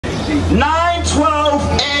912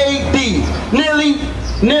 AD.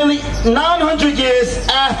 Nearly 900 years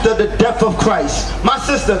after the death of Christ. My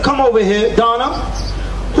sister, come over here, Donna.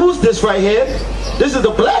 Who's this right here? This is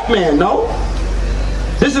a black man, no?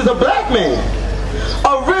 This is a black man.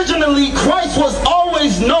 Originally, Christ was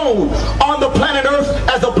always known on the planet Earth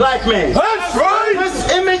as a black man. That's right!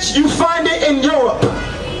 This image, you find it in Europe.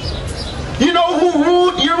 You know who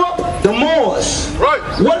ruled Europe? The Moors. Right.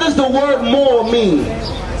 What does the word Moor mean?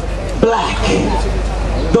 Black.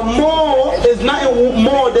 The Moor is nothing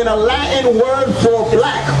more than a Latin word for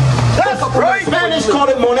black. That's right. Spanish called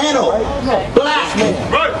it moreno. Black.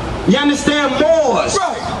 Right. You understand? Moors.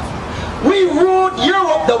 Right. We ruled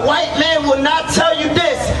Europe. The white man will not tell you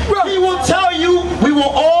this. Right. He will tell you we were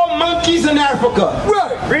all monkeys in Africa.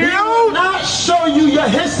 Right. He will not show you your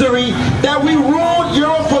history that we ruled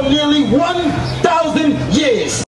Europe for nearly 1